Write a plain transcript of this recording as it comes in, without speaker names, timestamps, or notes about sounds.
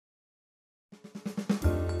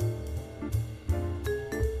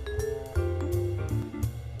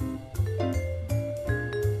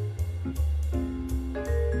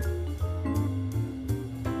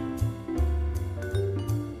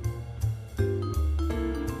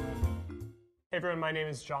everyone, my name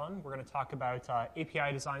is John. We're going to talk about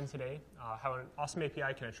API design today, how an awesome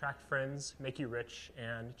API can attract friends, make you rich,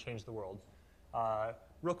 and change the world.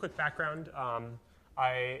 Real quick background,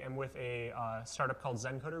 I am with a startup called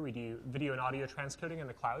ZenCoder. We do video and audio transcoding in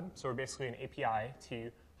the cloud. So we're basically an API to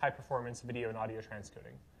high-performance video and audio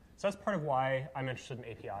transcoding. So that's part of why I'm interested in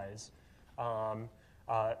APIs.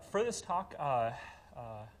 For this talk,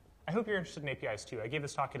 I hope you're interested in APIs too. I gave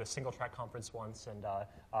this talk at a single-track conference once, and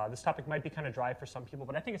this topic might be kind of dry for some people,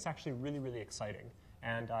 but I think it's actually really, really exciting.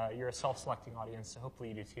 And you're a self-selecting audience, so hopefully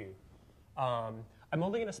you do too. I'm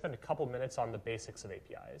only going to spend a couple minutes on the basics of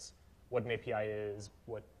APIs, what an API is,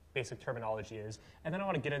 what basic terminology is, and then I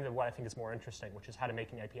want to get into what I think is more interesting, which is how to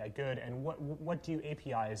make an API good, and what do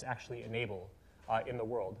APIs actually enable in the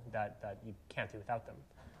world that you can't do without them.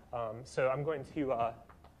 So I'm going to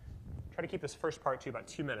try to keep this first part to about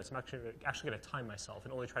 2 minutes. I'm actually going to time myself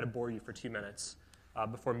and only try to bore you for 2 minutes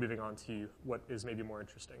before moving on to what is maybe more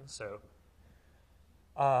interesting. So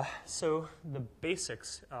the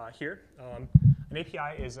basics here. An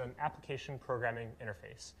API is an application programming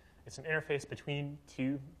interface. It's an interface between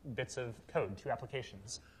two bits of code, two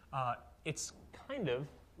applications. It's kind of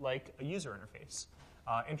like a user interface.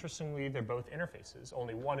 Interestingly, they're both interfaces.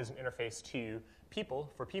 Only one is an interface to people,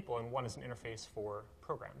 and one is an interface for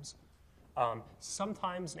programs.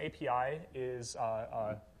 Sometimes an API is,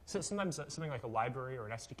 sometimes something like a library or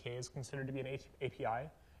an SDK is considered to be an API.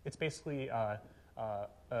 It's basically an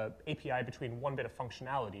API between one bit of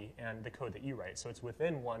functionality and the code that you write. So it's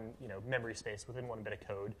within one memory space, within one bit of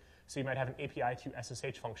code. So you might have an API to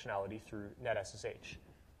SSH functionality through NetSSH.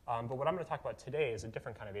 But what I'm going to talk about today is a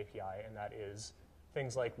different kind of API, and that is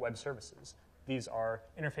things like web services. These are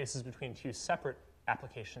interfaces between two separate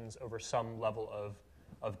applications over some level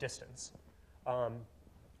of distance.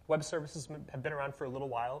 Web services have been around for a little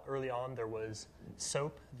while. Early on, there was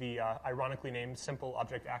SOAP, the ironically named Simple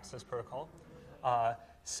Object Access Protocol.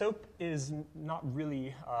 SOAP is not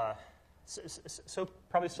really, SOAP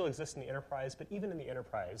probably still exists in the enterprise, but even in the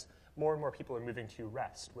enterprise, more and more people are moving to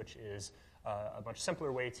REST, which is a much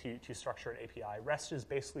simpler way to structure an API. REST is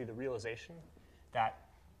basically the realization that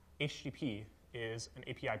HTTP is an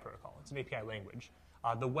API protocol. It's an API language.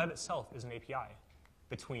 The web itself is an API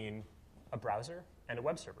between a browser and a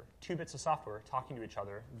web server, two bits of software talking to each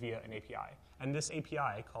other via an API. And this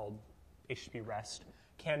API, called HTTP REST,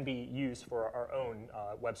 can be used for our own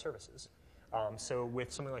web services. So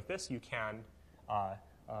with something like this, you can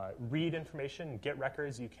read information, get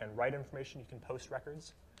records, you can write information, you can post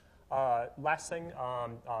records. Last thing,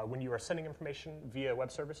 when you are sending information via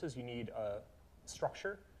web services, you need a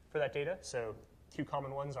structure for that data. So two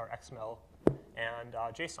common ones are XML and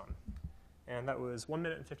JSON. And that was 1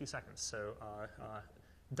 minute and 50 seconds. So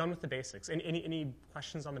done with the basics. Any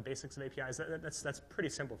questions on the basics of APIs? That's pretty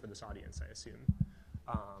simple for this audience, I assume.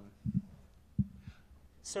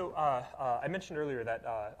 So I mentioned earlier that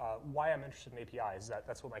why I'm interested in APIs,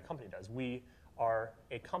 that's what my company does. We are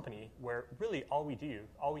a company where really all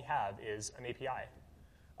we have is an API.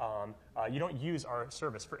 You don't use our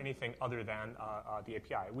service for anything other than the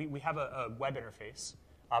API. We have a web interface,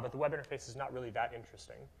 but the web interface is not really that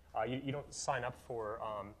interesting. You don't sign up for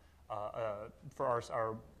our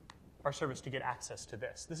service to get access to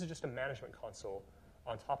this. This is just a management console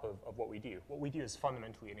on top of what we do. What we do is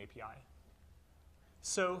fundamentally an API.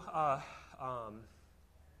 So a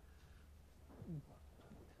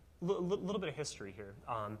little bit of history here.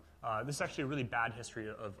 This is actually a really bad history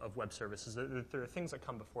of web services. There are things that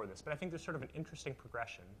come before this, but I think there's sort of an interesting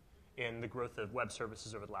progression in the growth of web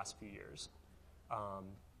services over the last few years.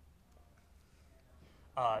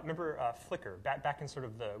 Remember Flickr, back in sort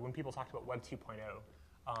of when people talked about Web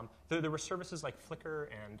 2.0, there were services like Flickr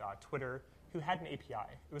and Twitter who had an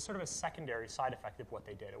API. It was sort of a secondary side effect of what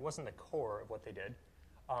they did. It wasn't the core of what they did.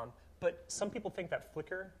 But some people think that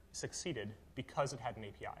Flickr succeeded because it had an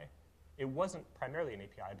API. It wasn't primarily an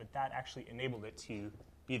API, but that actually enabled it to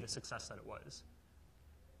be the success that it was.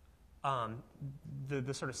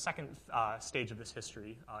 The sort of second stage of this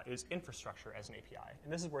history is infrastructure as an API.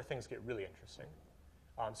 And this is where things get really interesting.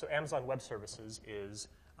 So Amazon Web Services is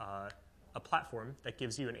a platform that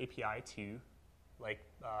gives you an API to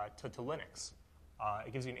Linux.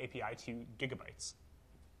 It gives you an API to gigabytes.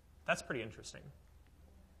 That's pretty interesting.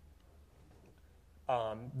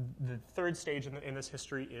 The third stage in this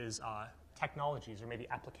history is technologies or maybe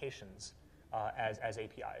applications as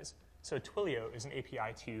APIs. So Twilio is an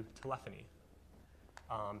API to telephony.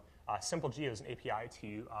 SimpleGeo is an API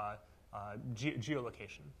to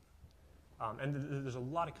geolocation. And there's a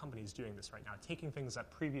lot of companies doing this right now, taking things that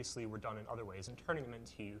previously were done in other ways and turning them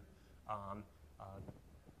into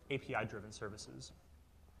API-driven services.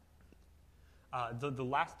 The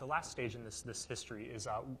last stage in this history is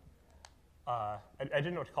I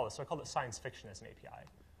didn't know what to call this, so I called it science fiction as an API.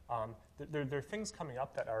 There are things coming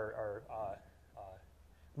up that are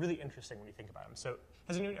really interesting when you think about them. So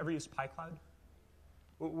has anyone ever used PyCloud?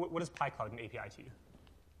 What is PyCloud an API to?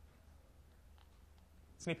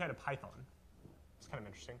 It's an API to Python. It's kind of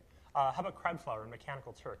interesting. How about Crowdflower and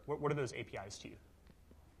Mechanical Turk? What are those APIs to?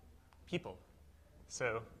 People.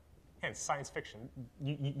 So, hence, science fiction.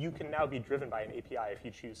 You can now be driven by an API if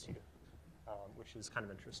you choose to, which is kind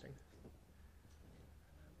of interesting.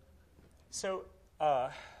 So,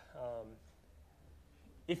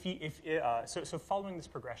 so following this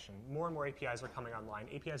progression, more and more APIs are coming online.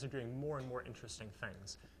 APIs are doing more and more interesting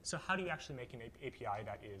things. So how do you actually make an API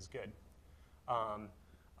that is good?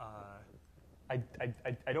 I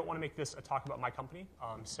don't want to make this a talk about my company,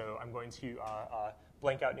 so I'm going to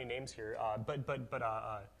blank out any names here. But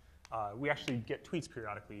we actually get tweets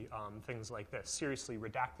periodically, things like this. Seriously,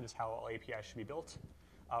 redacted is how all APIs should be built,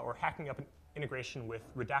 or hacking up an integration with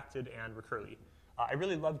redacted and recurly. I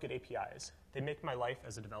really love good APIs. They make my life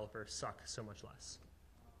as a developer suck so much less.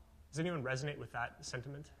 Does anyone resonate with that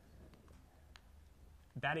sentiment?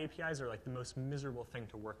 Bad APIs are like the most miserable thing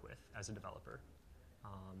to work with as a developer.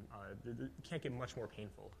 You can't get much more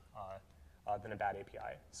painful than a bad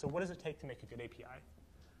API. So what does it take to make a good API?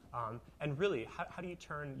 And really, how do you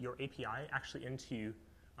turn your API actually into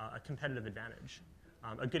a competitive advantage?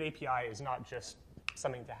 A good API is not just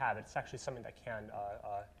something to have. It's actually something that can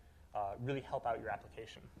really help out your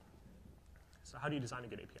application. So how do you design a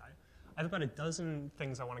good API? I have about a dozen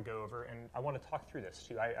things I want to go over, and I want to talk through this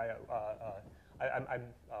too.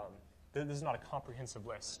 This is not a comprehensive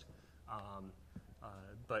list,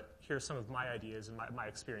 but here are some of my ideas and my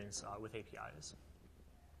experience with APIs.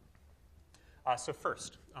 So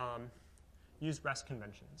first, use REST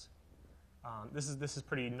conventions. This is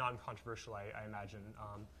pretty non-controversial, I imagine.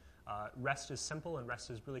 REST is simple and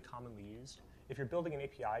REST is really commonly used. If you're building an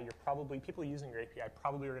API, people using your API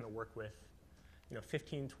probably are going to work with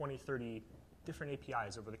 15, 20, 30 different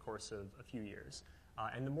APIs over the course of a few years.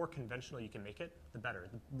 And the more conventional you can make it, the better.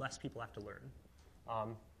 The less people have to learn.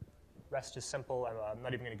 REST is simple. I'm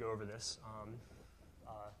not even going to go over this.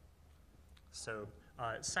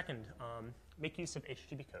 Second, make use of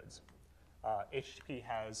HTTP codes. HTTP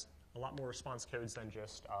has a lot more response codes than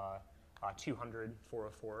just 200,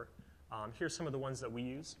 404. Here's some of the ones that we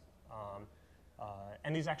use.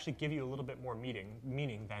 And these actually give you a little bit more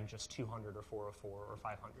meaning than just 200 or 404 or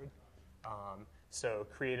 500. So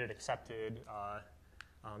created, accepted.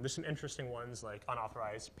 There's some interesting ones like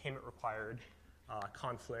unauthorized, payment required,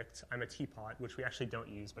 conflict, I'm a teapot, which we actually don't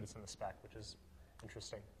use, but it's in the spec, which is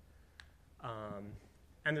interesting.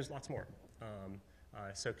 And there's lots more.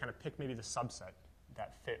 So kind of pick maybe the subset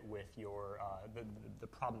that fit with your the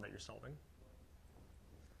problem that you're solving.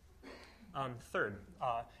 Third,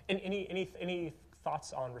 any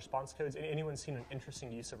thoughts on response codes? Anyone seen an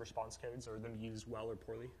interesting use of response codes or them used well or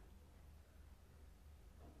poorly?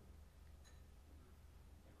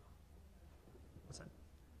 What's that?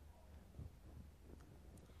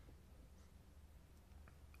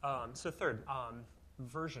 So third,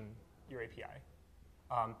 version your API.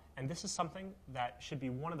 And this is something that should be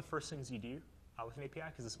one of the first things you do with an API,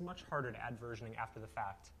 because it's much harder to add versioning after the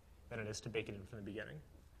fact than it is to bake it in from the beginning.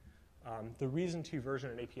 The reason to version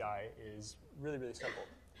an API is really, really simple.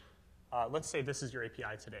 Let's say this is your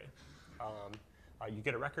API today. You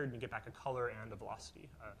get a record, and you get back a color and a velocity.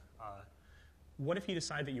 What if you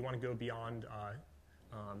decide that you want to go beyond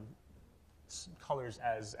colors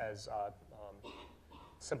as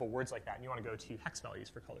simple words like that, and you want to go to hex values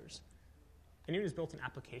for colors? Anyone who's built an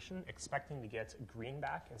application expecting to get green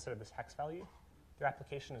back instead of this hex value, their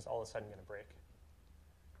application is all of a sudden going to break.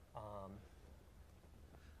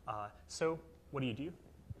 So what do? You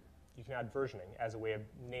can add versioning as a way of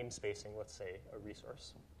namespacing, let's say, a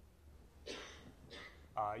resource.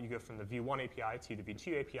 You go from the v1 API to the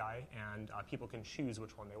v2 API, and people can choose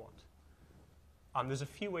which one they want. There's a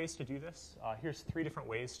few ways to do this. Here's 3 different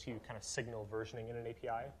ways to kind of signal versioning in an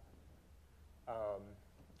API.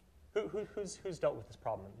 Who's dealt with this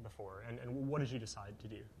problem before, and what did you decide to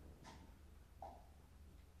do?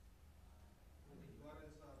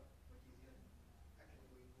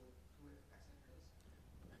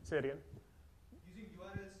 Say that again. Using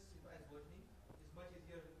URLs as versioning is much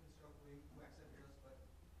easier instead of going to accept Rails, but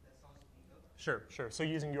that sounds weaker. Sure. So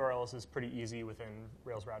using URLs is pretty easy within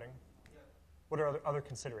Rails routing. Yeah. What are other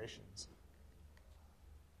considerations?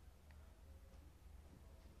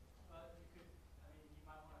 You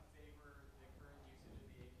might want to favor the current usage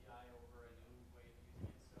of the API over a new way of using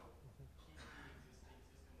it, so keep the existing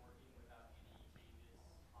system working without any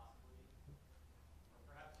changes, possibly.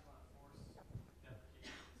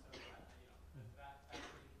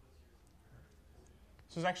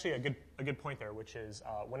 So there's actually a good point there, which is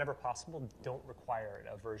whenever possible, don't require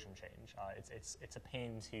a version change. It's a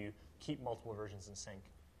pain to keep multiple versions in sync.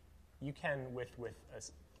 You can, with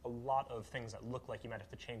a lot of things that look like you might have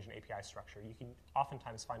to change an API structure, you can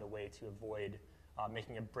oftentimes find a way to avoid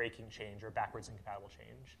making a breaking change or backwards incompatible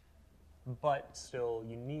change. But still,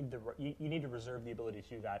 you need to reserve the ability to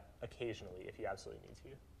do that occasionally if you absolutely need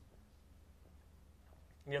to.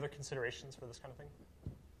 Any other considerations for this kind of thing?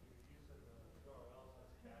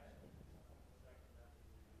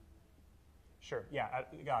 Sure, yeah,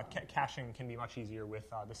 caching can be much easier with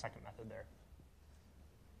the second method there.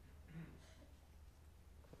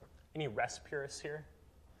 Any REST purists here?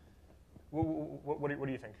 What do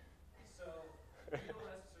you think? So, real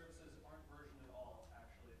REST services aren't versioned at all,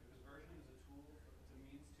 actually, because version is a tool, it's a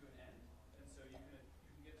means to an end, and so you can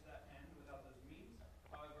get to that end without those means.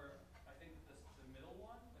 However, I think that the middle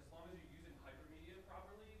one, as long as you're using hypermedia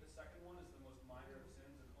properly, the second one is the most minor of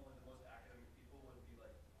sins, and only the most academic people would be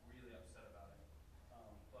like really upset about it.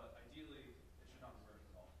 But ideally, it should not be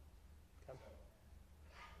versioned at all. Okay.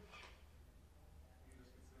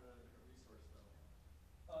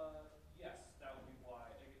 Yes, that would be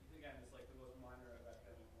why. Again, it's like the most minor of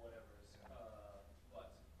academic whatevers.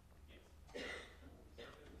 But yes. So if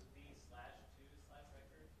it was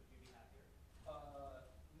v/2/record, would you be happier?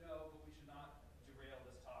 No, but we should not derail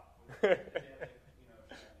this talk with academic,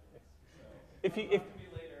 shenanigans. So If you, if talk to me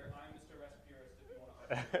later. I'm Mr. Rest Purist if you want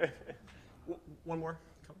to. one more.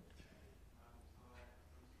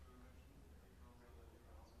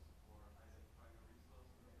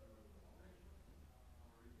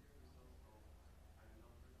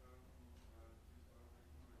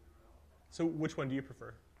 So which one do you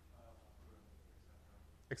prefer?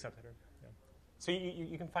 Accept header. Yeah. So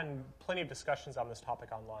you can find plenty of discussions on this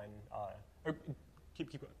topic online. Or keep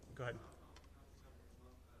going. Go ahead.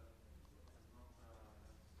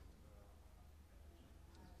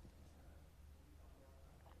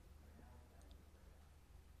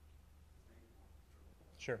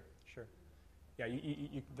 Sure. Yeah,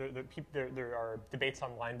 there are debates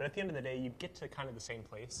online, but at the end of the day, you get to kind of the same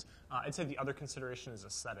place. I'd say the other consideration is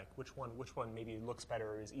aesthetic. Which one maybe looks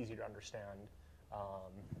better or is easier to understand?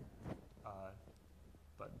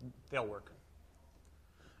 But they'll work.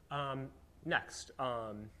 Next,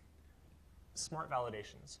 smart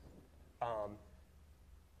validations.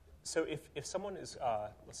 So if someone is,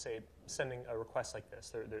 let's say, sending a request like this,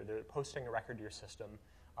 they're posting a record to your system,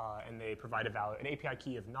 and they provide an API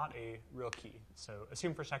key of not a real key. So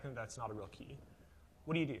assume for a second that's not a real key.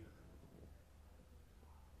 What do?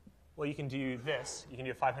 Well, you can do this. You can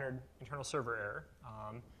do a 500 internal server error.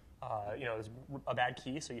 It's a bad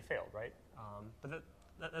key, so you failed, right? But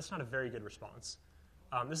that's not a very good response.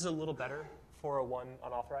 This is a little better, 401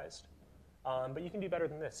 unauthorized. But you can do better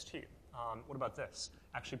than this, too. What about this?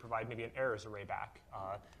 Actually provide maybe an errors array back.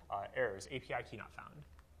 Errors, API key not found.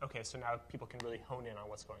 Okay, so now people can really hone in on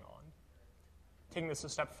what's going on. Taking this a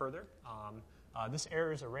step further, this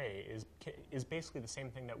errors array is basically the same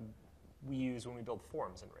thing that we use when we build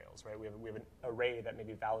forms in Rails, right? We have an array that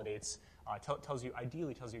maybe validates,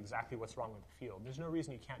 ideally tells you exactly what's wrong with the field. There's no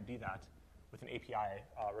reason you can't do that with an API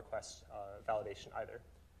request validation either.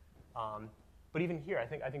 But even here, I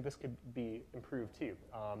think this could be improved too.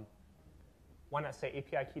 Why not say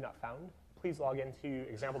API key not found? Please log into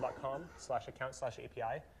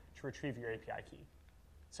example.com/account/API to retrieve your API key.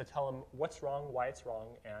 So tell them what's wrong, why it's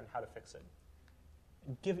wrong, and how to fix it.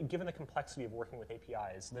 Given the complexity of working with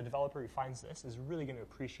APIs, the developer who finds this is really going to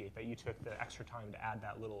appreciate that you took the extra time to add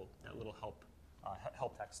that little help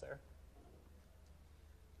text there.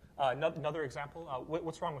 Another example,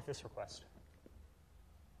 what's wrong with this request?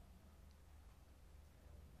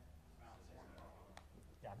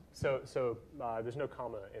 Yeah, so there's no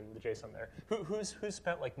comma in the JSON there. Who's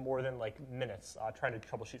spent like more than minutes trying to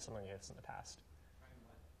troubleshoot something like this in the past?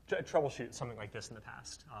 Troubleshoot something like this in the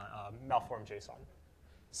past, malformed JSON.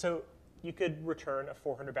 So you could return a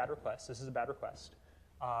 400 bad request. This is a bad request.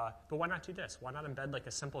 But why not do this? Why not embed like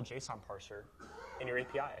a simple JSON parser in your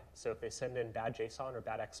API? So if they send in bad JSON or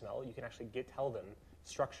bad XML, you can actually tell them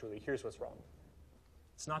structurally, here's what's wrong.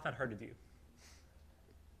 It's not that hard to do.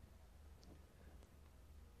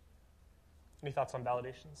 Any thoughts on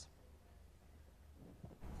validations?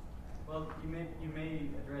 Well, you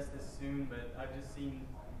may address this soon, but I've just seen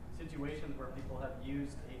situations where people have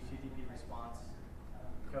used HTTP response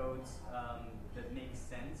codes that make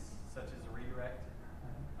sense, such as a redirect,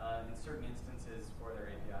 in certain instances for their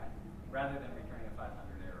API, rather than returning a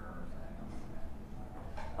 500 error or something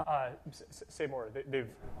else. Say more. Yeah,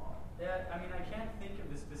 I mean, I can't think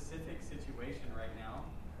of the specific situation right now,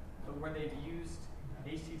 but where they've used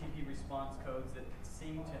HTTP response codes that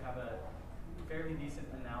seem to have a fairly decent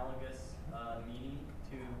analogous meaning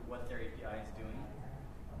to what their API is doing.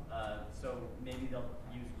 So maybe they'll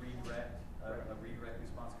use redirect, a redirect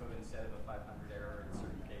response code instead of a 500 error in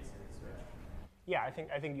certain cases. Or Yeah, I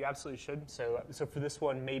think you absolutely should. So for this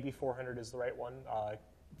one, maybe 400 is the right one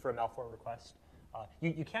for a malformed request.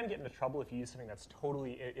 You can get into trouble if you use something that's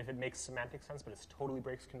totally, if it makes semantic sense, but it totally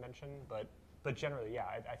breaks convention. But generally, yeah,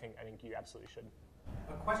 I think you absolutely should.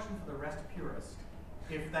 A question for the REST purist.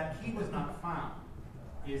 If that key was not found,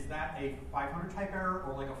 is that a 500 type error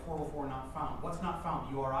or like a 404 not found? What's not found,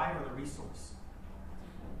 the URI or the resource?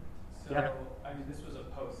 So, Yeah. I mean, this was a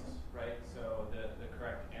post, right? So the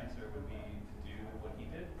correct answer would be to do what he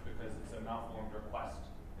did because it's a malformed request.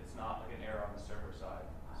 It's not like an error on the server side.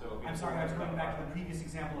 So I'm sorry, I was going back to the previous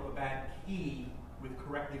example of a bad key with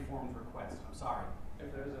correctly formed request. I'm sorry.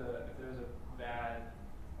 If there's a bad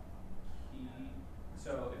key,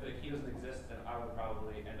 so if the key doesn't exist, then I would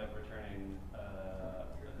probably end up returning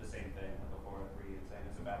the same thing, like a 403, and saying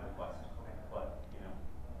it's a bad request. But you know.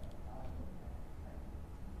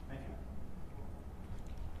 Thank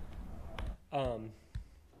you.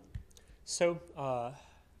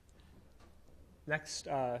 Next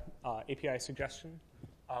API suggestion,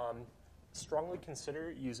 strongly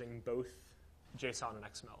consider using both JSON and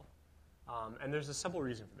XML. And there's a simple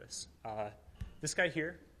reason for this. This guy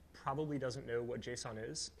here probably doesn't know what JSON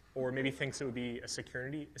is, or maybe thinks it would be a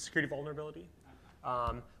security vulnerability,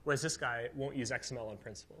 whereas this guy won't use XML on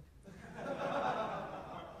principle.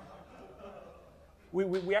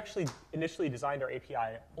 We actually initially designed our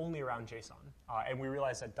API only around JSON, and we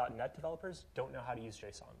realized that .NET developers don't know how to use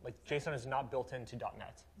JSON. Like, JSON is not built into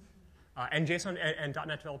 .NET. And JSON and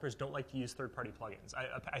 .NET developers don't like to use third-party plugins,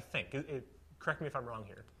 I think. Correct me if I'm wrong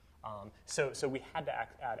here. So we had to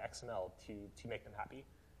add XML to make them happy.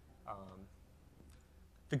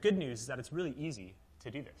 The good news is that it's really easy to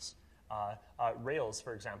do this. Rails,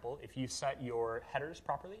 for example, if you set your headers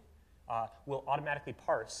properly, will automatically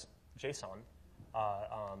parse JSON.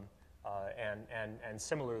 And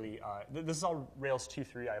similarly, this is all Rails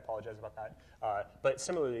 2.3, I apologize about that. But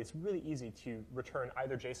similarly, it's really easy to return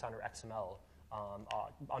either JSON or XML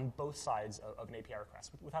on both sides of an API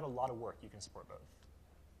request. Without a lot of work, you can support both.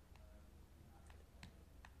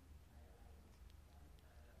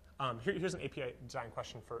 Here's an API design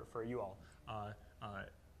question for you all.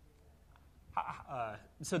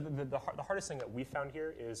 So the hardest thing that we found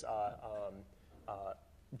here is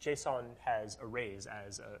JSON has arrays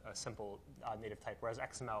as a simple native type, whereas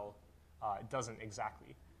XML doesn't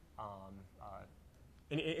exactly.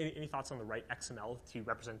 Any thoughts on the right XML to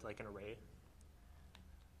represent like an array?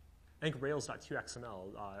 I think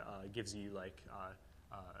Rails.2XML gives you like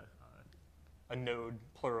a node,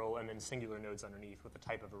 plural, and then singular nodes underneath with the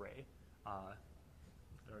type of array. I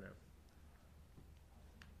don't know.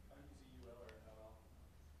 I would use a UL or an LL.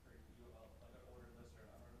 Or UL, like an ordered list or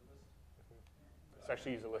an unordered list. So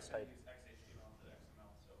actually use a list type. I use XHTML instead of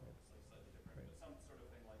XML, so it's like slightly different. But some sort of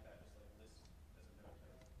thing like that, just like list as a node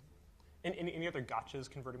type. Any other gotchas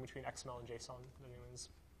converting between XML and JSON that anyone's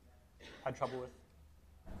had trouble with?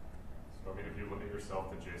 So I mean, if you limit yourself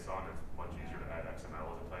to JSON, it's much easier to add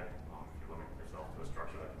XML as a type. If you limit yourself to a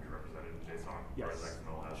structure that can be represented in JSON, whereas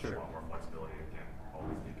XML has a lot more flexibility and can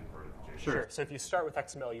always be converted to JSON. Sure. So if you start with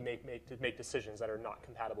XML, you make decisions that are not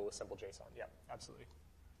compatible with simple JSON. Yeah, absolutely.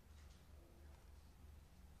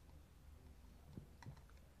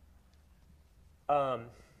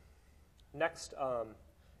 Next,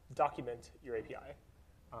 document your API.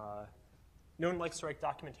 No one likes to write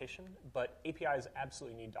documentation, but APIs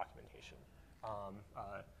absolutely need documentation.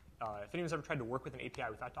 If anyone's ever tried to work with an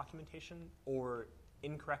API without documentation or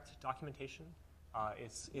incorrect documentation,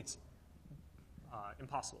 it's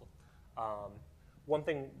impossible. One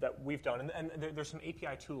thing that we've done, and there's some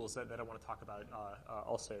API tools that I want to talk about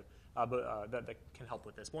also, but that can help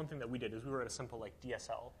with this. One thing that we did is we wrote a simple like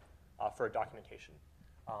DSL for documentation.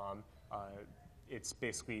 It's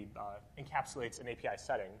basically encapsulates an API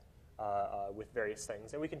setting with various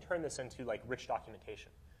things, and we can turn this into like rich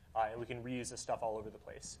documentation, and we can reuse this stuff all over the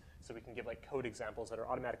place. So we can give like code examples that are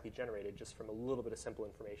automatically generated just from a little bit of simple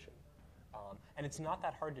information. And it's not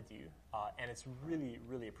that hard to do, and it's really,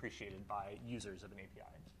 really appreciated by users of an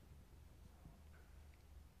API.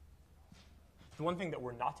 The one thing that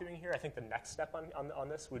we're not doing here, I think the next step on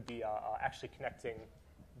this would be actually connecting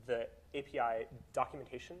the API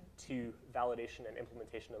documentation to validation and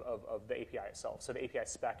implementation of the API itself. So the API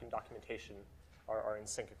spec and documentation are in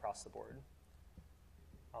sync across the board.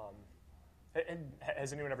 And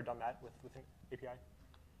has anyone ever done that with an API?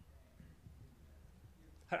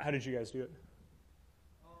 How did you guys do it?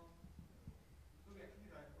 So we actually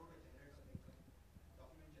wrote a generic something like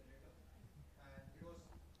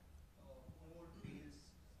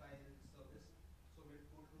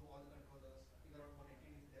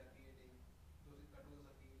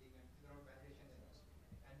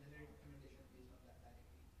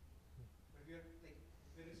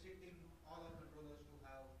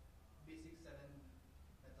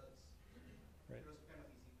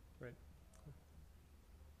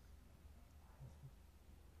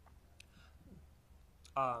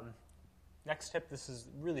Next tip, this is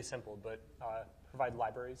really simple, but provide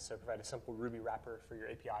libraries. So provide a simple Ruby wrapper for your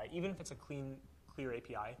API, even if it's a clear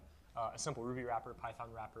API. A simple Ruby wrapper, Python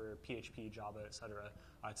wrapper, PHP, Java, etc.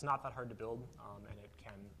 It's not that hard to build, and it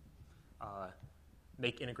can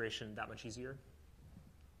make integration that much easier.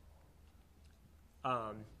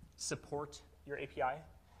 Support your API,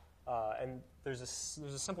 and there's a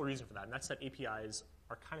simple reason for that, and that's that APIs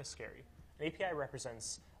are kind of scary. An API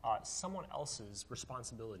represents someone else's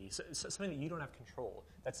responsibility, so something that you don't have control,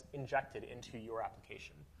 that's injected into your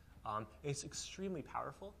application. It's extremely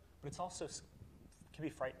powerful, but it's also can be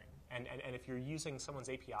frightening. And if you're using someone's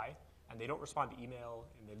API and they don't respond to email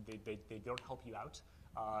and they don't help you out,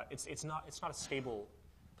 it's not a stable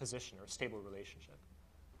position or a stable relationship.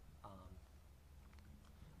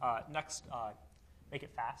 Next, make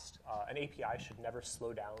it fast. An API should never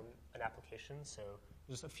slow down an application. So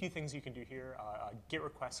there's a few things you can do here. GET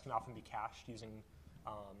requests can often be cached using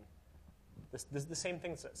the same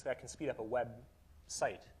things that can speed up a web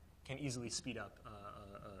site can easily speed up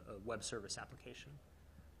a web service application.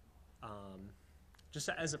 Just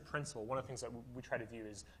as a principle, one of the things that we try to do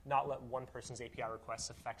is not let one person's API requests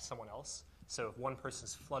affect someone else. So if one person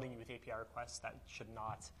is flooding you with API requests, that should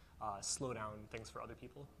not slow down things for other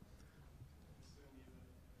people.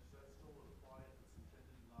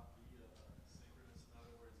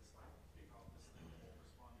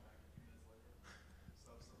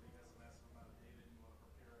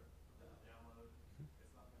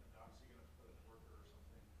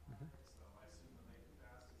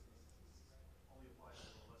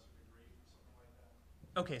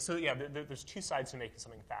 Okay, so yeah, there's two sides to making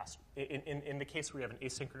something fast. In the case where you have an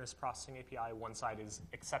asynchronous processing API, one side is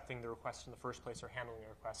accepting the request in the first place or handling the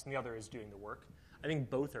request, and the other is doing the work. I think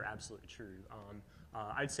both are absolutely true.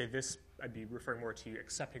 I'd say I'd be referring more to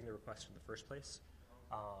accepting the request in the first place.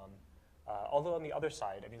 Although on the other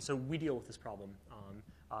side, so we deal with this problem,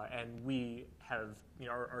 and we have,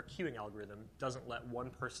 our queuing algorithm doesn't let one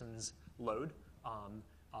person's load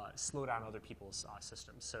slow down other people's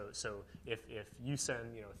systems. So if you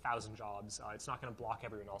send 1,000 jobs, it's not going to block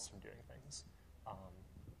everyone else from doing things.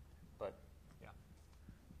 But yeah.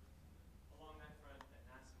 Along that front, at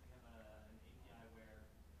NASA we have an API where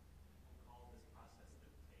people call this process that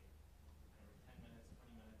would take 10 minutes,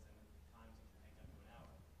 20 minutes, and at times it can take up to an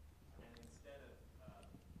hour. And instead of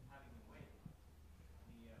having them wait,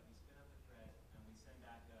 we spin up a thread and we send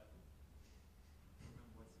back a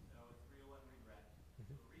 301 redirect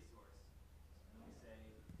to a resource, and then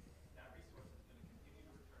we say that resource is going to continue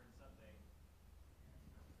to return something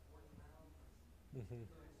 40 miles. Mm-hmm.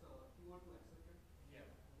 You want to accept it? Yeah.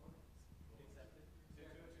 Accept it.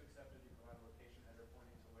 To accept it, you provide a location header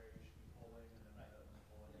pointing to where you should be polling, and then the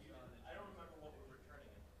polling. I don't remember what we're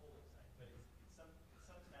returning at the polling site, but it's some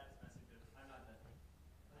status message of I'm not done.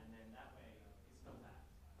 And then that way it's still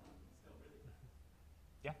fast. It's still really fast.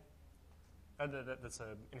 Yeah. That's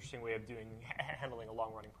an interesting way of handling a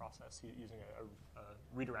long-running process, using a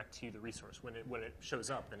redirect to the resource. When it shows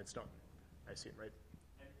up, then it's done. I see it, right?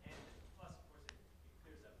 And plus, of course, it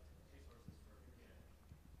clears up resources for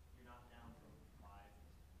you're not down from 5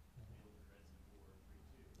 available threads to 4 or 3,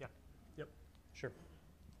 2. Yeah. Yep. Sure.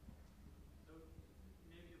 So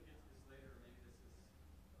maybe you'll get to this later, or maybe this is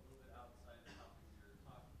a little bit outside the topic of your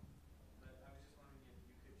talk. But I was just wondering if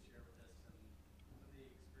you could share with us some of the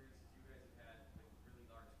experiences you guys have had with really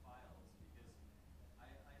large files, because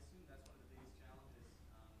I assume that's one of the biggest challenges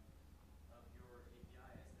of your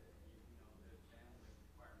API is that the bandwidth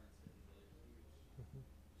requirements are really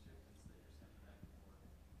huge shipments that you're sending back and forth.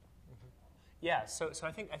 Yeah. So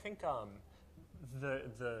I think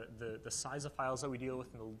the size of files that we deal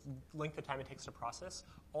with and the length of time it takes to process,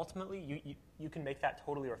 ultimately you can make that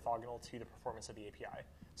totally orthogonal to the performance of the API.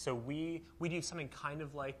 So we do something kind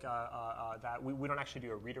of like that. We don't actually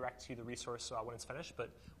do a redirect to the resource when it's finished,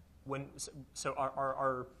 but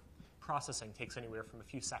our processing takes anywhere from a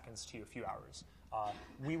few seconds to a few hours.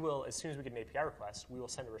 We will, as soon as we get an API request, we will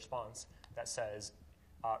send a response that says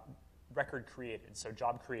record created, so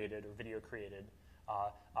job created or video created.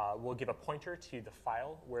 We'll give a pointer to the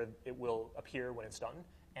file where it will appear when it's done,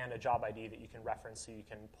 and a job ID that you can reference, so you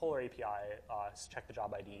can pull our API, check the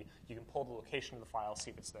job ID. You can pull the location of the file,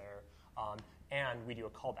 see if it's there, and we do a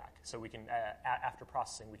callback. So we can, after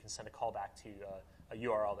processing, we can send a callback to a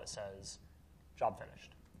URL that says job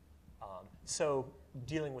finished. So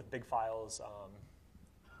dealing with big files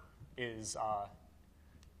is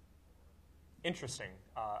interesting,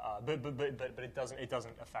 but it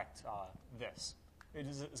doesn't affect this.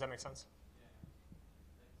 Does that make sense?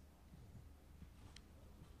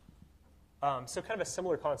 So kind of a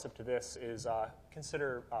similar concept to this is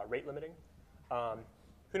consider rate limiting.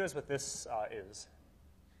 Who knows what this is?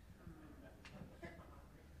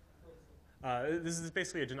 This is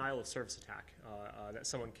basically a denial of service attack that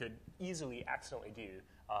someone could easily accidentally do.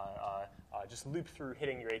 Just loop through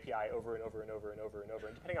hitting your API over and over and over and over and over.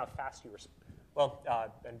 And depending on how fast you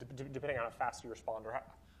depending on how fast you respond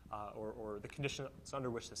or the conditions under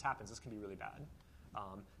which this happens, this can be really bad.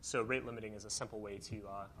 So rate limiting is a simple way to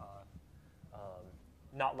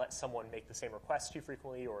not let someone make the same request too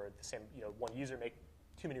frequently, or the same one user make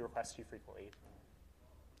too many requests too frequently.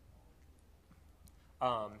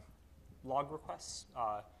 Log requests.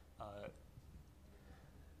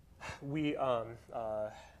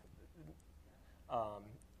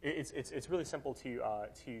 It's really simple to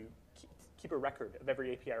keep a record of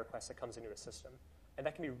every API request that comes into a system. And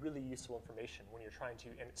that can be really useful information when you're trying to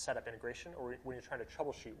set up integration or when you're trying to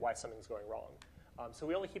troubleshoot why something's going wrong. So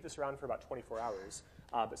we only keep this around for about 24 hours,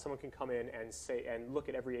 but someone can come in and look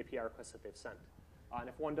at every API request that they've sent. And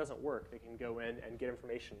if one doesn't work, they can go in and get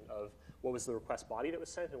information of what was the request body that was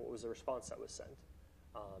sent and what was the response that was sent.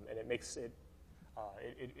 And it makes it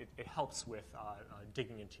helps with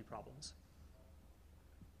digging into problems.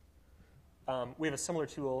 We have a similar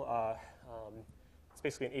tool. It's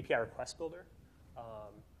basically an API request builder.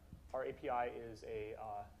 Our API is a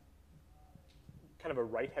kind of a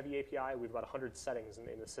write-heavy API. We have about 100 settings in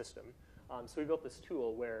the system. So we built this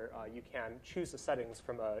tool where you can choose the settings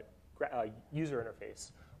from a user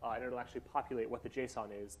interface, and it'll actually populate what the JSON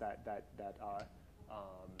is that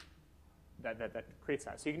creates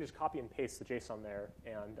that. So you can just copy and paste the JSON there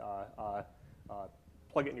and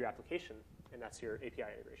plug it into your application, and that's your API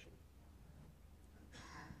integration.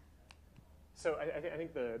 So I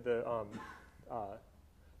think the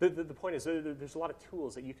point is there's a lot of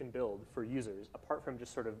tools that you can build for users apart from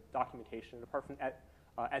just sort of documentation, apart from at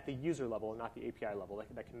the user level and not the API level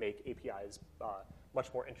that can make APIs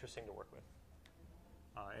much more interesting to work with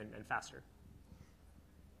and faster.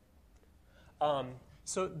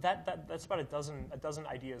 So that's about a dozen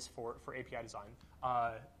ideas for API design.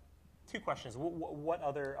 Two questions. What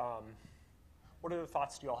other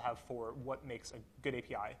thoughts do you all have for what makes a good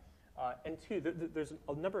API? And two, there's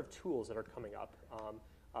a number of tools that are coming up,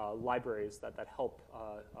 libraries that help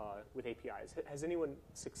with APIs. Has anyone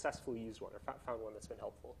successfully used one or found one that's been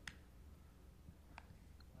helpful?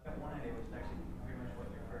 I got one idea, which is actually pretty much what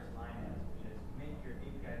your first line is, which is make your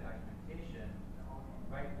API documentation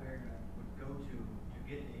right where you would go to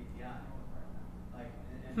get the API. Like,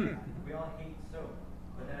 and we all hate SOAP,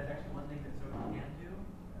 but that is actually one thing that SOAP can do,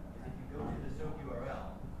 is if you go to the SOAP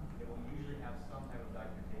URL, it will usually have some type of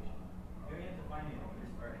documentation. You don't have to find anything, you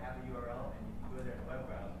just have a URL, and you can go there in the web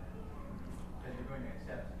browser, because you're going to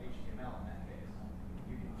accept HTML in that case.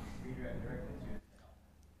 You can redirect directly to it.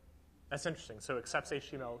 That's interesting. So accepts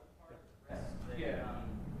HTML. Yeah.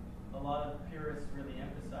 A lot of purists really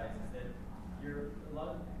emphasize is that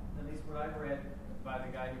at least what I've read by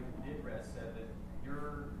the guy who did REST said that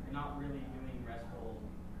you're not really doing RESTful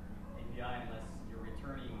API unless you're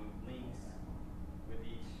returning links with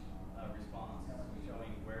each response,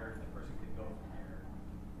 showing where the person could go from here.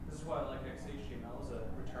 This is why I like XHTML as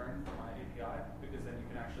a return from my API, because then you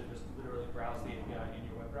can actually just literally browse the API in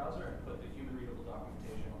your web browser and put the human readable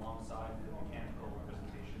documentation alongside the mechanical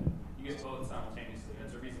representation. You get both simultaneously.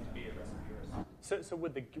 There's a reason to be a REST purist. So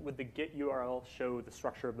would the get URL show the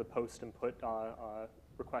structure of the post and put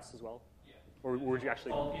requests as well? Yeah. Or would you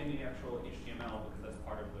actually? All in the actual HTML, because that's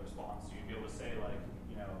part of the response. So you'd be able to say like,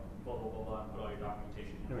 blah blah blah blah, and put all your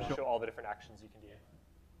documentation. It would show all the different actions you can do.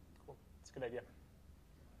 Cool. That's a good idea.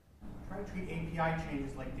 Try to treat API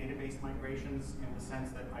changes like database migrations in the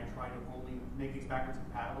sense that I try to only make these backwards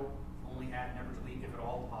compatible, only add, never delete, if at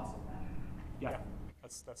all possible. Yeah,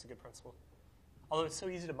 that's a good principle. Although it's so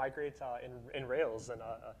easy to migrate in Rails, and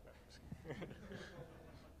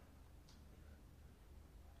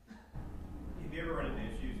Have you ever run into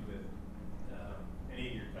issues with any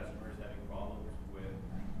of your customers having problems with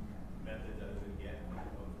methods other than get?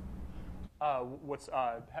 What's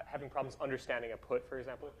having problems understanding a put, for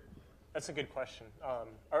example? That's a good question.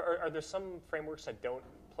 Are there some frameworks that don't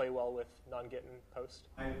play well with non-get and post?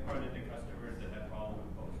 I've run into customers that have problems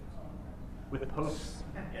with posts. With posts?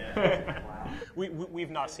 Yeah. Wow.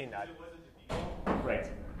 We've not seen that. It wasn't the default. Right.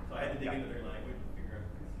 So I had to dig into their language and figure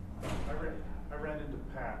out. I ran into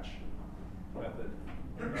patch method.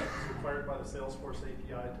 It's required by the Salesforce API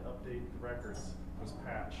to update the records. Was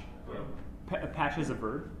patch. Patch is a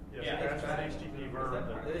verb? Yes, patch is an HTTP verb.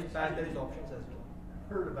 There is options as well.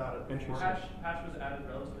 Heard about it. Interesting. Patch was added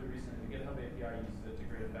relatively recently. The GitHub API uses it to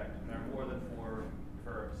great effect, and there are more than 4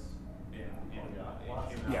 verbs in HTML.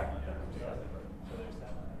 Yeah. So there's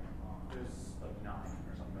like 9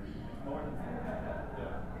 or something. More than 4.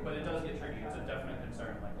 Yeah.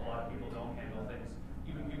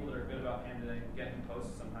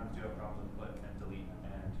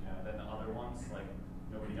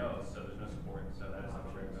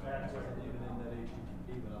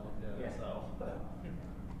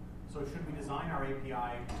 So should we design our API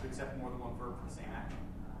to accept more than one verb for the same action?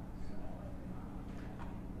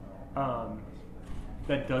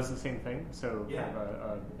 That does the same thing, so Yeah. kind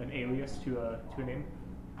of an alias to a name.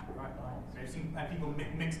 Right. I've seen people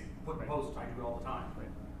mix put and post. I do it all the time. Right.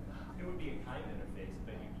 It would be a kind interface,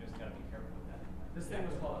 but you just got to be careful with that. This thing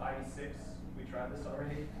was called ID6. We tried this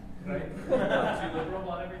already. Right? If you're too liberal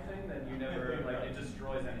about everything, then you never, like, it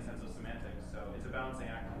destroys any sense of semantics. So it's a balancing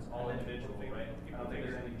act. It's all individual, right? I don't think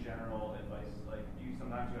there's any general advice. Like,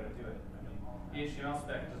 sometimes you got to do it. I mean, the HTML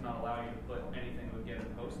spec does not allow you to put anything that would get a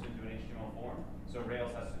post into an HTML form. So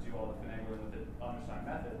Rails has to do all the finagling with the undersigned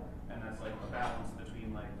method, and that's like a balance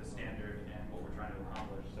between like the standard and what we're trying to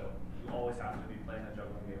accomplish. So you always have to be playing that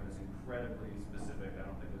juggling game. It's incredibly specific. I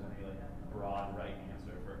don't think there's any like broad right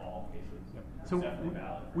answer for all cases. Yep. It's So definitely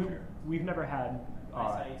valid. we've never had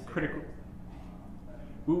critical.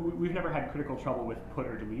 We've never had critical trouble with put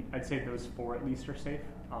or delete. I'd say those four at least are safe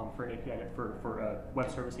for an API for a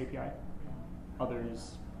web service API.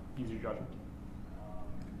 Others, use your judgment.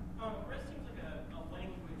 REST seems like a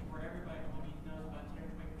language where everybody only knows about 10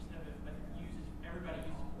 or 20% of it, but everybody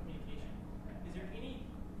uses communication. Is there any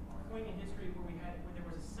point in history where there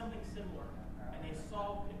was something similar and they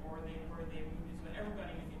solved it, or they moved it so that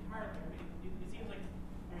everybody used the entire language? It seems like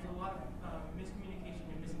there's a lot of miscommunication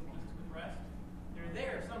and missing pieces with REST. They're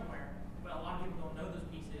there somewhere, but a lot of people don't know those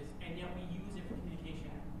pieces, and yet we use it for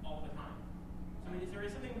communication all the time. So is there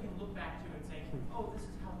something we can look back to and say, oh, this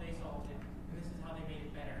is how they solved it, and this is how they made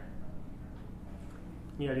it better?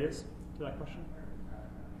 Any ideas to that question?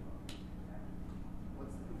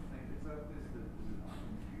 What's the complaint exactly? Is it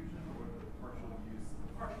confusion or the partial use?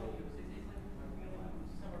 Partial use. It's like we only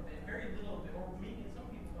use some of it, very little of it, or maybe some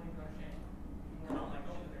people don't even understand. We're not like,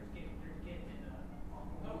 oh, there's Git in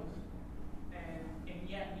Node, and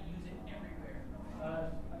yet we use it everywhere.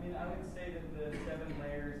 I mean, I would say that the 7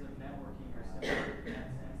 layers of networking are similar in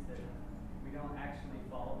that sense that we don't actually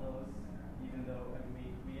follow those, even though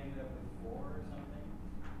we ended up with 4 or something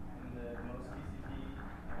in the most TCP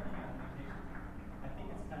implementation. I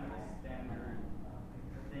think it's kind of a standard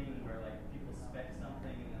thing where like people spec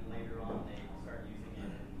something and then later on they start using it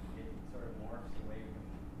and it sort of morphs away from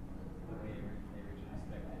the way they originally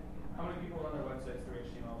spec'd it. How many people run their websites through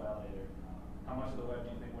HTML validator? How much of the web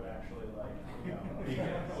do you think would actually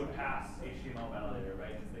would pass HTML validator,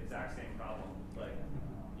 right? It's the exact same problem. Like,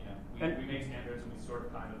 we make standards and we sort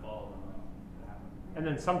of kind of follow them. And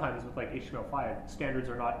then sometimes with like HTML5, standards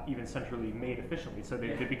are not even centrally made efficiently, so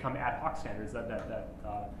they become ad hoc standards.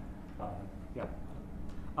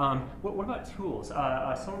 What about tools?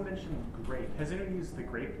 Someone mentioned Grape. Has anyone used the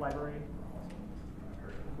Grape library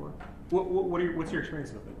before? What's your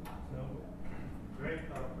experience with it? So, Grape,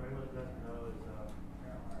 for anyone that doesn't know, is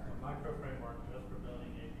a micro framework just for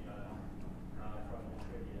building APIs from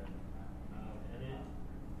Distributed. And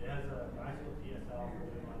it has a nice little DSL for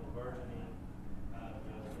doing like the versioning.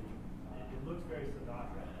 It looks very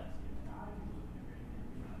Sinatra-esque.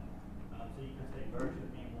 So you can say version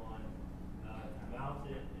V1. To mount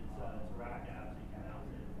it, it's a rack app, so you can mount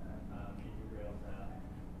it in your Rails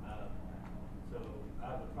app. So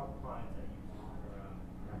I have a couple clients that use it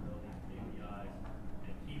for building APIs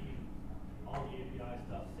and keeping all the API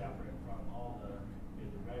stuff separate from all the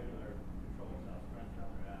regular control stuff spread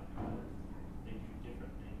throughout their app because they do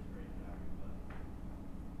different things for API requests.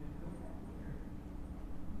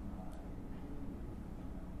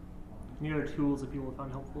 Any other tools that people have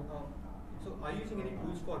found helpful? So are you using any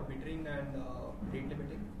tools for metering and rate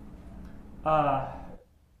limiting?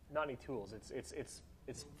 Not any tools.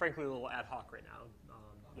 It's frankly a little ad hoc right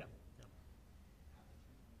now.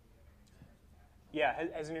 Yeah.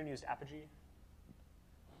 Has anyone used Apogee?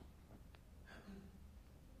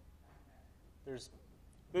 There's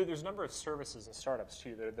a number of services and startups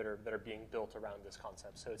too that are being built around this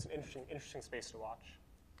concept. So it's an interesting space to watch.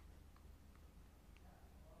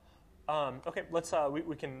 Okay, let's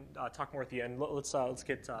we can talk more at the end. Let's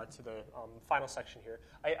get to the final section here.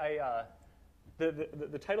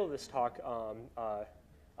 The title of this talk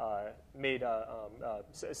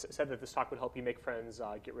said that this talk would help you make friends,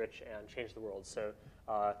 get rich, and change the world. So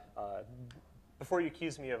before you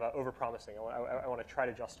accuse me of overpromising, I want to try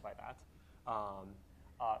to justify that.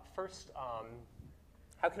 First,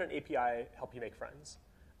 how can an API help you make friends?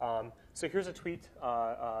 So here's a tweet.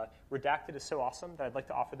 Redacted is so awesome that I'd like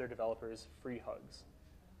to offer their developers free hugs.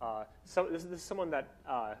 So this is someone that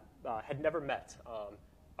had never met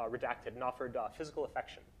Redacted and offered physical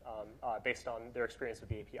affection based on their experience with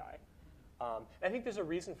the API. And I think there's a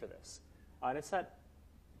reason for this. And it's that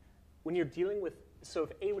when you're dealing with, so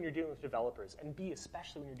if A, when you're dealing with developers, and B,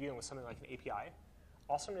 especially when you're dealing with something like an API,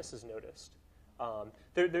 awesomeness is noticed.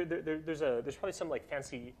 There's probably some like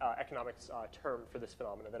fancy economics term for this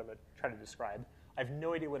phenomenon that I'm going to try to describe. I have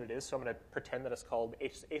no idea what it is, so I'm going to pretend that it's called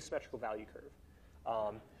asymmetrical value curve.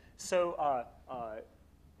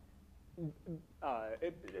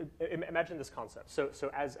 Imagine this concept.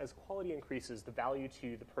 So as quality increases, the value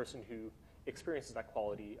to the person who experiences that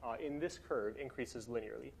quality in this curve increases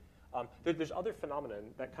linearly. There's other phenomena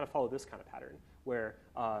that kind of follow this kind of pattern, where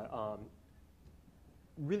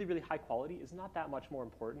really, really high quality is not that much more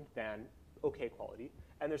important than okay quality.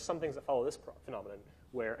 And there's some things that follow this phenomenon,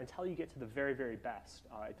 where until you get to the very, very best,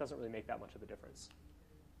 it doesn't really make that much of a difference.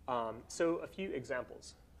 So a few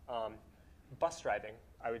examples. Bus driving,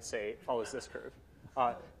 I would say, follows this curve.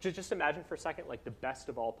 Just imagine for a second like the best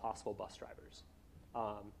of all possible bus drivers.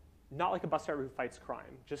 Not like a bus driver who fights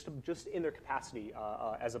crime, just in their capacity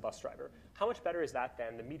as a bus driver. How much better is that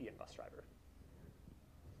than the median bus driver?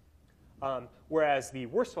 Whereas the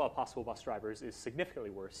worst of all possible bus drivers is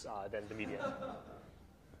significantly worse than the median.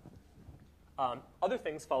 Other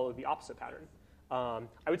things follow the opposite pattern.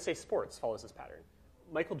 I would say sports follows this pattern.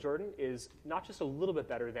 Michael Jordan is not just a little bit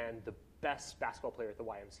better than the best basketball player at the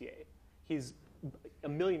YMCA. He's a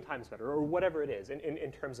million times better, or whatever it is,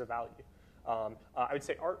 in terms of value. I would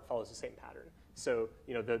say art follows the same pattern. So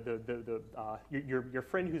your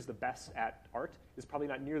friend who's the best at art is probably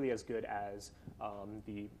not nearly as good as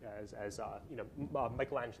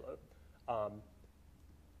Michelangelo.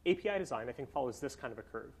 API design, I think, follows this kind of a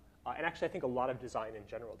curve. And actually, I think a lot of design in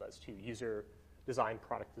general does too. User design,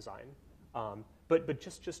 product design. But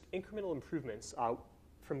just incremental improvements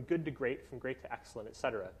from good to great, from great to excellent, et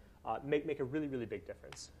cetera, make a really, really big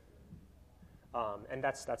difference. And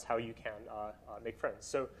that's how you can make friends.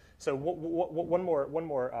 So one more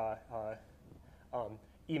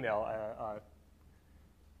email.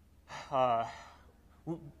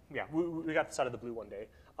 We got this out of the blue one day.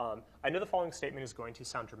 I know the following statement is going to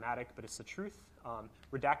sound dramatic, but it's the truth.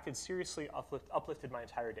 Redacted seriously uplifted my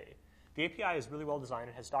entire day. The API is really well designed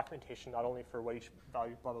and has documentation not only for what each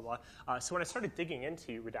value, blah, blah, blah. So when I started digging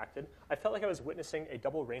into Redacted, I felt like I was witnessing a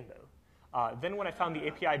double rainbow. Then when I found the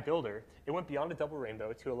API builder, it went beyond a double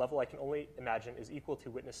rainbow to a level I can only imagine is equal to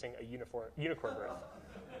witnessing a unicorn growth.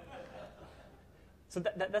 So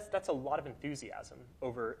that's a lot of enthusiasm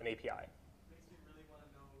over an API. Makes me really want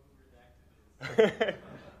to know who Redacted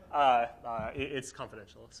is. It's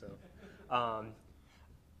confidential. So,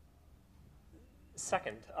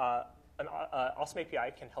 second, an awesome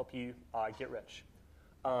API can help you get rich.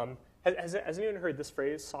 Has anyone heard this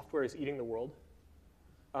phrase, software is eating the world?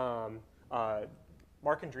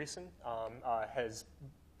 Mark Andreessen has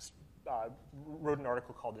wrote an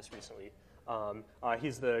article called this recently.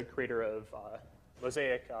 He's the creator of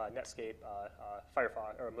Mosaic, Netscape,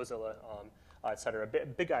 Firefox, or Mozilla, et cetera.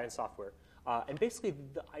 Big guy in software. And basically,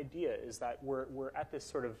 the idea is that we're at this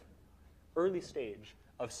sort of early stage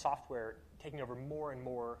of software taking over more and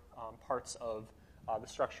more parts of the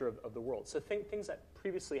structure of the world. So things that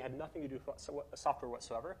previously had nothing to do with software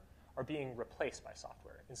whatsoever are being replaced by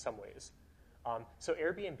software in some ways. So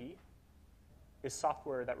Airbnb is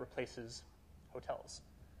software that replaces hotels.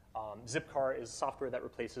 Zipcar is software that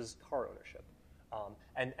replaces car ownership.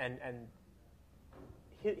 And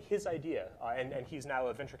his idea, and he's now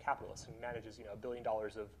a venture capitalist and manages $1 billion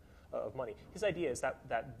of money. His idea is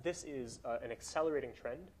that this is an accelerating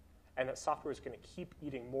trend, and that software is going to keep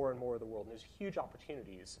eating more and more of the world. And there's huge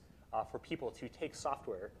opportunities for people to take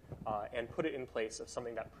software and put it in place of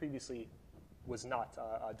something that previously was not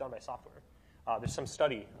done by software. There's some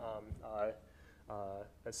study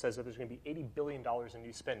that says that there's going to be $80 billion in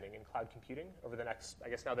new spending in cloud computing over the next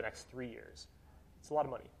 3 years. It's a lot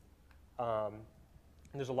of money.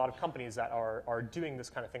 And there's a lot of companies that are doing this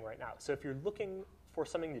kind of thing right now. So if you're looking for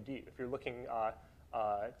something to do, if you're looking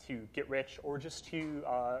to get rich or just to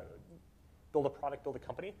build a product, build a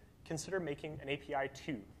company, consider making an API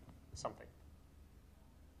to something.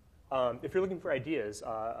 If you're looking for ideas,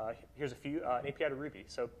 here's a few. An API to Ruby.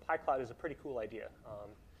 So PyCloud is a pretty cool idea.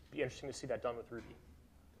 It'd be interesting to see that done with Ruby.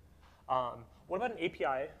 What about an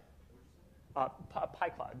API?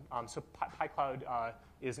 PyCloud. So PyCloud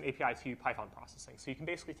is an API to Python processing. So you can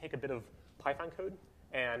basically take a bit of Python code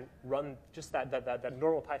and run just that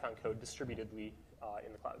normal Python code distributedly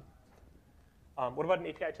in the cloud. What about an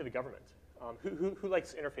API to the government? Who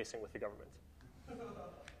likes interfacing with the government?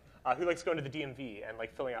 Who likes going to the DMV and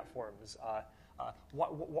filling out forms?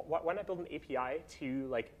 Why not build an API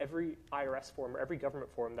to every IRS form or every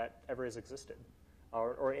government form that ever has existed,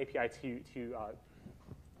 or an API to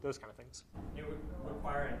those kind of things? It would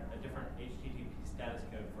require a different HTTP status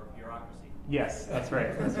code for bureaucracy. Yes, that's right.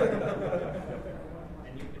 And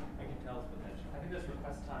you can tell us what that. I think this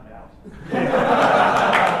request time it out.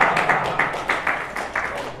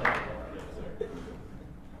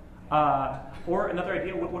 Or another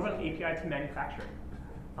idea, what about an API to manufacturing?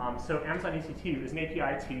 So Amazon EC2 is an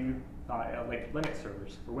API to like Linux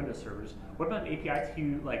servers or Windows servers. What about an API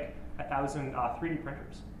to like 1,000 3D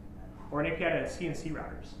printers? Or an API to CNC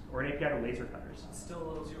routers? Or an API to laser cutters? It's still a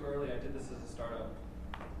little too early. I did this as a startup,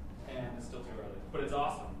 and it's still too early. But it's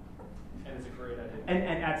awesome, and it's a great idea.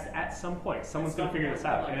 And at some point, someone's going to figure this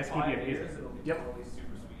out, like and it's going to be 5 amazing. years, it'll be Yep. totally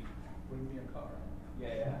super sweet. Wouldn't be a car.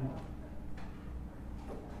 Yeah.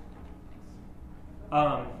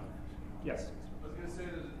 Yes. I was going to say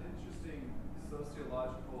there's an interesting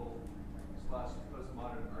sociological /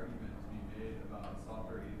 postmodern argument to be made about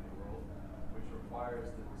software eating the world, which requires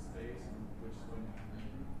that the space in which it's going to be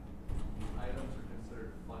eaten, the items are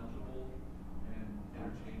considered fungible and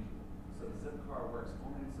interchangeable. So the Zipcar works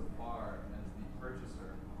only so far as the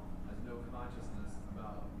purchaser has no consciousness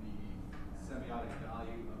about the semiotic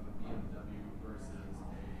value of a BMW versus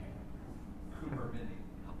a Cooper Mini.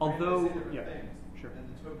 Although, They say different yeah, things. sure. And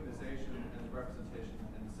the tokenization and the representation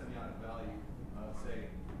and the semiotic value of,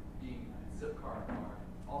 say, being a Zipcar car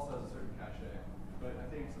also has a certain cachet. But I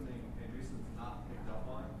think something Andreessen's not picked up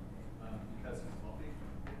on, because he's wealthy,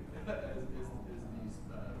 is these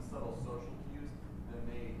subtle social cues that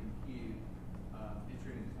may impede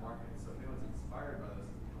entering these markets. So if anyone's inspired by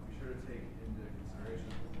this, be sure to take into consideration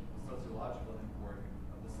the sociological import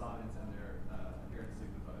of the sonnets and their inherent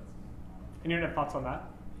signifieds. Anyone have thoughts on that?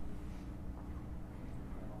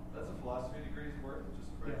 That's a philosophy degree's worth,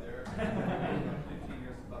 just right there. 15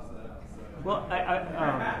 years to bust that out. So. Well,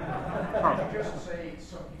 Carl. Did you just say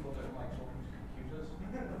some people don't like talking to computers?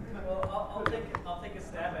 Well, I'll take a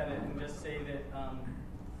stab at it and just say that,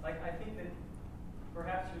 like, I think that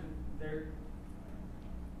perhaps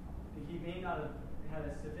he may not have had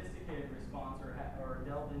a sophisticated response or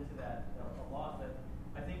delved into that a lot, but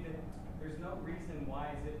I think that there's no reason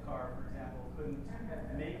why Zipcar, for example, couldn't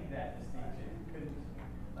make that distinction, couldn't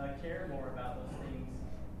care more about those things.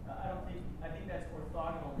 I think that's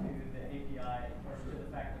orthogonal to the API or to the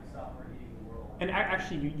fact that software eating the world. And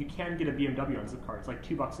actually, you can get a BMW on Zipcar. It's like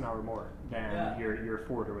 $2 an hour more than your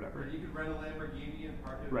Ford or whatever. You could rent a Lamborghini and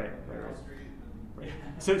park it Right, on Carroll right. Street. Right.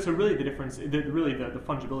 So really the difference, the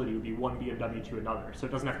fungibility would be one BMW to another. So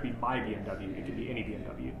it doesn't have to be my BMW, it could be any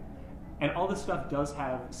BMW. And all this stuff does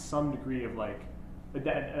have some degree of like,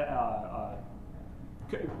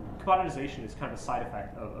 commoditization is kind of a side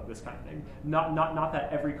effect of this kind of thing. Not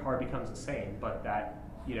that every car becomes the same, but that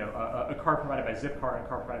a car provided by Zipcar and a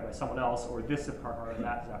car provided by someone else, or this Zipcar car and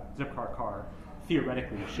that Zipcar car,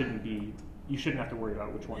 theoretically you shouldn't have to worry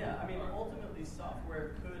about which one. Yeah, I mean, ultimately,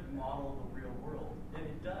 software could model the real world, and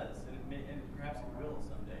it does, and perhaps it will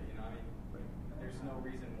someday. I mean, there's no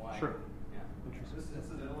reason why. Sure. Yeah. Interesting. This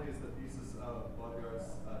incidentally is the thesis of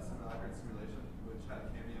Baudrillard's simulacrum simulation, which had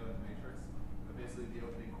a cameo in Matrix. But basically, the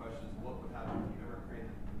opening question is, what would happen if you ever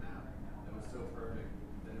created a map that was so perfect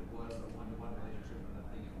that it was a one-to-one relationship with that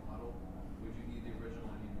thing you model? Would you need the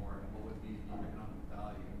original anymore? And what would be the economic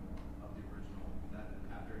value of the original that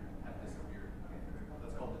after it had disappeared?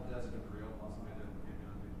 That's called the desert of real, also made a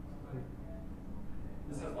cameo in Matrix.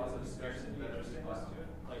 This has lots of scarcity interestingness to it.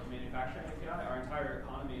 Like manufacturing API, our entire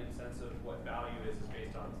economy in the sense of what value is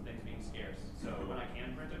based on things being scarce. So when I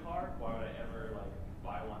can print a car, why would I ever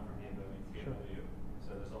buy one from BMW? Sure.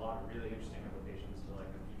 So there's a lot of really interesting applications to the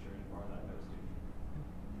future and more of that goes to.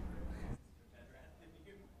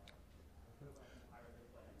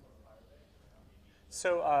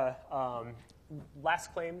 So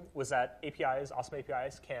last claim was that APIs, awesome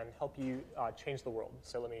APIs, can help you change the world.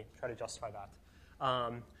 So let me try to justify that.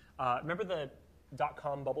 Remember the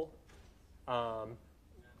 .com bubble?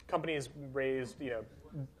 Companies raised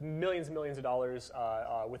millions and millions of dollars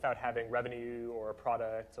without having revenue or a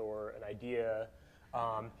product or an idea.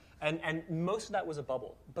 And most of that was a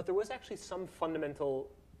bubble. But there was actually some fundamental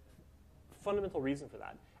reason for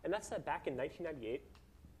that. And that's that back in 1998,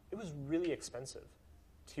 it was really expensive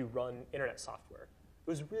to run internet software. It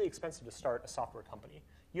was really expensive to start a software company.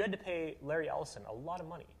 You had to pay Larry Ellison a lot of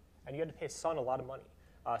money, and you had to pay Sun a lot of money.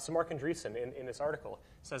 So Mark Andreessen, in this article,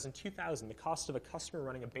 says in 2000, the cost of a customer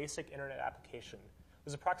running a basic internet application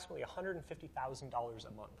was approximately $150,000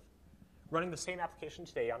 a month. Running the same application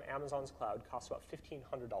today on Amazon's cloud costs about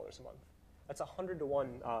 $1,500 a month. That's a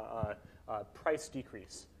 100-to-1 price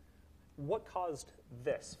decrease. What caused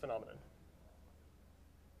this phenomenon?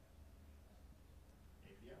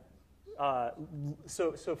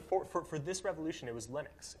 So for this revolution, it was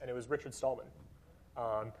Linux, and it was Richard Stallman.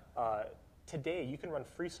 Today, you can run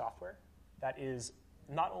free software that is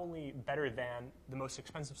not only better than the most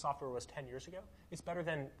expensive software was 10 years ago, it's better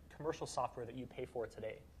than commercial software that you pay for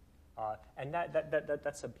today. And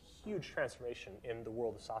that's a huge transformation in the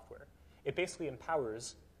world of software. It basically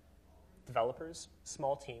empowers developers,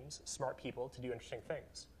 small teams, smart people to do interesting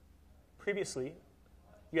things. Previously,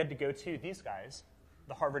 you had to go to these guys,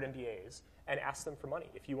 the Harvard MBAs, and ask them for money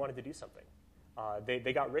if you wanted to do something.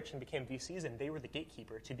 They got rich and became VCs, and they were the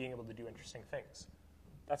gatekeeper to being able to do interesting things.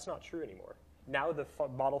 That's not true anymore. Now the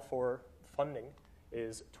model for funding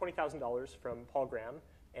is $20,000 from Paul Graham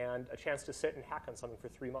and a chance to sit and hack on something for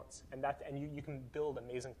 3 months. And you can build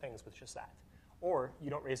amazing things with just that. Or you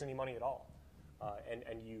don't raise any money at all,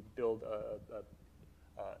 and you build an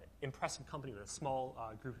impressive company with a small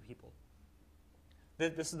group of people.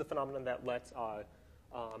 This is the phenomenon that let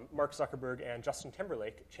Mark Zuckerberg and Justin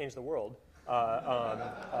Timberlake change the world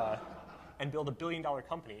and build a billion-dollar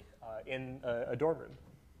company in a dorm room.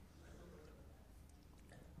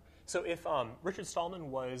 So if Richard Stallman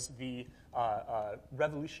was the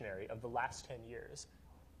revolutionary of the last 10 years,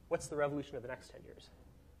 what's the revolution of the next 10 years?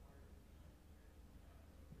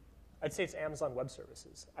 I'd say it's Amazon Web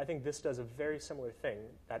Services. I think this does a very similar thing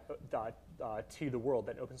to the world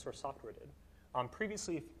that open source software did.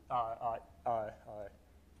 Previously,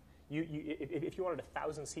 if you wanted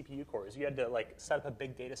 1,000 CPU cores, you had to set up a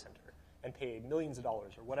big data center and pay millions of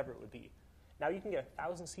dollars or whatever it would be. Now you can get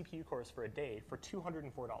 1,000 CPU cores for a day for $204.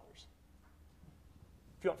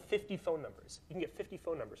 If you want 50 phone numbers, you can get 50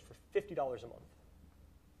 phone numbers for $50 a month.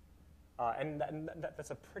 And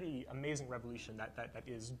that's a pretty amazing revolution that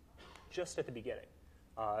is just at the beginning.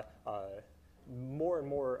 More and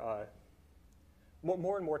more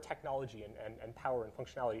technology and power and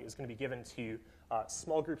functionality is going to be given to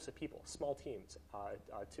small groups of people, small teams,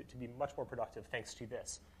 to be much more productive thanks to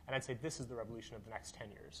this. And I'd say this is the revolution of the next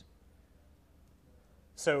 10 years.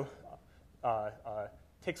 So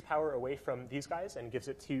takes power away from these guys and gives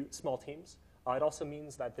it to small teams. It also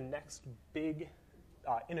means that the next big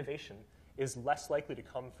innovation is less likely to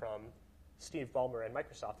come from Steve Ballmer and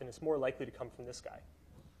Microsoft, and it's more likely to come from this guy.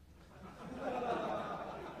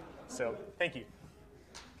 So thank you.